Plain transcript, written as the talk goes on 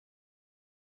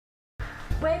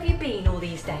Where have you been all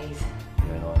these days?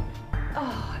 You're annoying.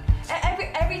 Oh,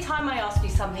 every time I ask you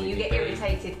something, you get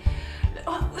irritated.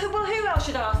 Oh, well, who else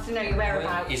should I ask to know your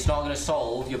whereabouts? It's not going to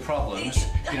solve your problems.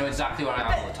 You know exactly where I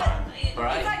am all the time. All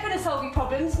right? Is that going to solve your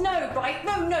problems? No, right?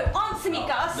 No. Answer me,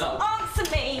 Gus. No.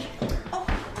 Answer me. Oh.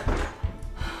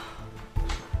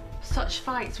 Such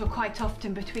fights were quite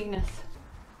often between us.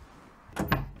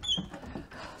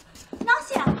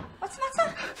 Nasia, what's the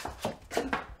matter?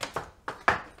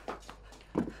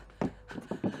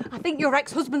 I think your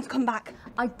ex-husband's come back.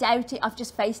 I doubt it. I've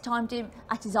just FaceTimed him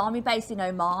at his army base in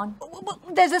Oman.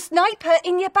 There's a sniper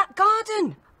in your back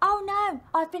garden. Oh no,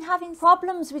 I've been having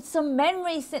problems with some men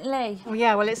recently. Oh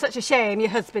yeah, well, it's such a shame your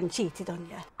husband cheated on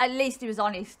you. At least he was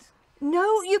honest.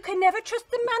 No, you can never trust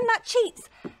the man that cheats.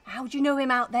 How do you know him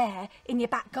out there in your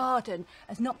back garden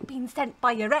has not been sent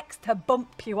by your ex to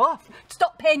bump you off, to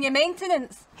stop paying your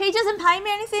maintenance? He doesn't pay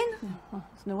me anything.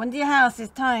 It's no wonder your house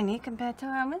is tiny compared to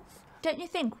ours. Don't you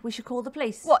think we should call the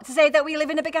police? What, to say that we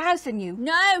live in a bigger house than you?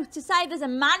 No, to say there's a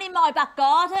man in my back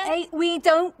garden. Hey, we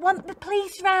don't want the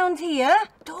police round here.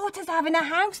 Daughter's having a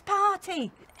house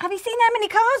party. Have you seen how many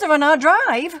cars are on our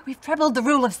drive? We've trebled the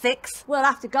rule of 6. We'll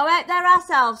have to go out there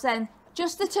ourselves then.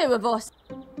 Just the two of us.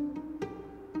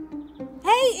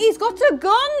 Hey, he's got a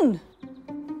gun.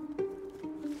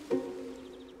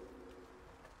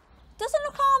 Doesn't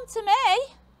look harm to me.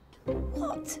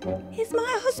 What is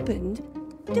my husband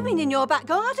doing in your back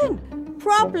garden?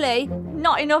 Probably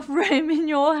not enough room in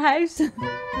your house.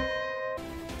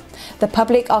 The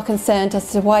public are concerned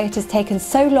as to why it has taken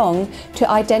so long to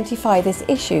identify this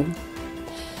issue.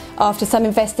 After some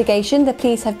investigation, the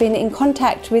police have been in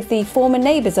contact with the former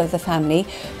neighbours of the family,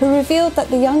 who revealed that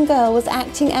the young girl was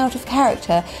acting out of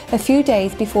character a few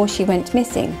days before she went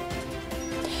missing.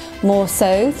 More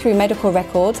so, through medical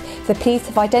records, the police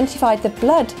have identified the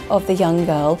blood of the young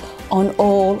girl on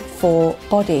all 4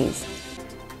 bodies.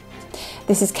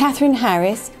 This is Catherine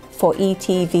Harris for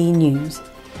ETV News.